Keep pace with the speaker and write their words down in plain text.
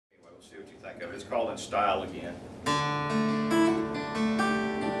think of it. It's called In Style Again.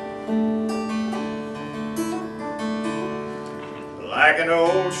 Like an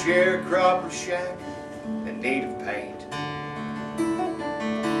old sharecropper shack in need of paint,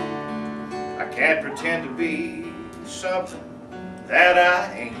 I can't pretend to be something that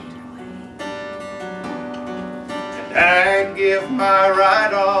I ain't. And I'd give my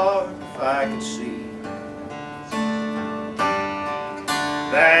right arm if I could see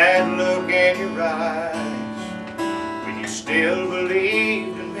that look in your eyes when you still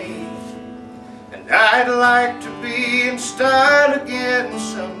believed in me. And I'd like to be in style again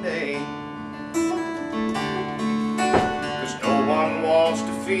someday, 'cause no one wants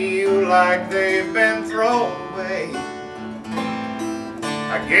to feel like they've been thrown away.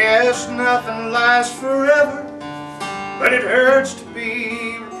 I guess nothing lasts forever, but it hurts to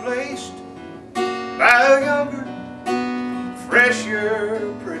be replaced by a younger,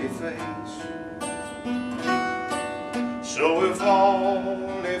 fresher, pretty face. So if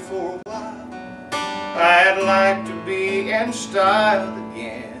only for a while, I'd like to be in style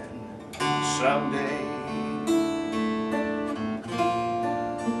again someday.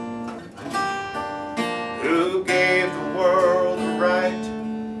 Who gave the world the right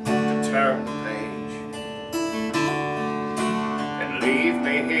to turn the page and leave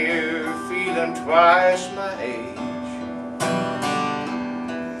me here feeling twice my age?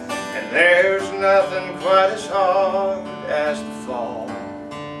 And there's nothing quite as hard as the fall,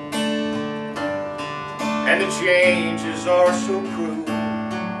 and the changes are so cruel.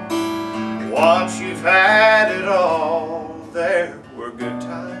 Once you've had it all, there were good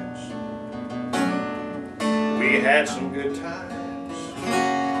times. We had some good times.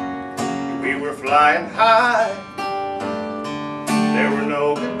 We were flying high. There were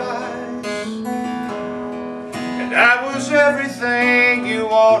no goodbyes. And I was everything you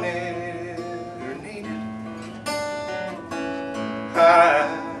wanted or needed. I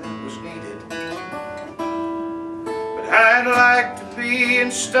was needed. I'd like to be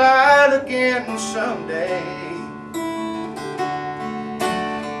in style again someday,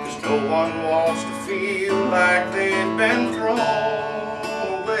 'cause no one wants to feel like they've been thrown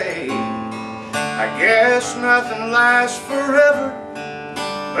away. I guess nothing lasts forever,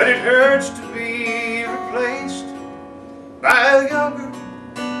 but it hurts to be replaced by a younger,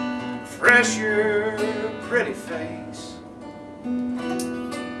 fresher, pretty face.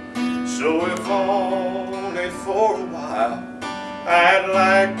 So if only for a while, I'd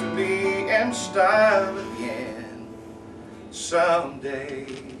like to be in style again someday.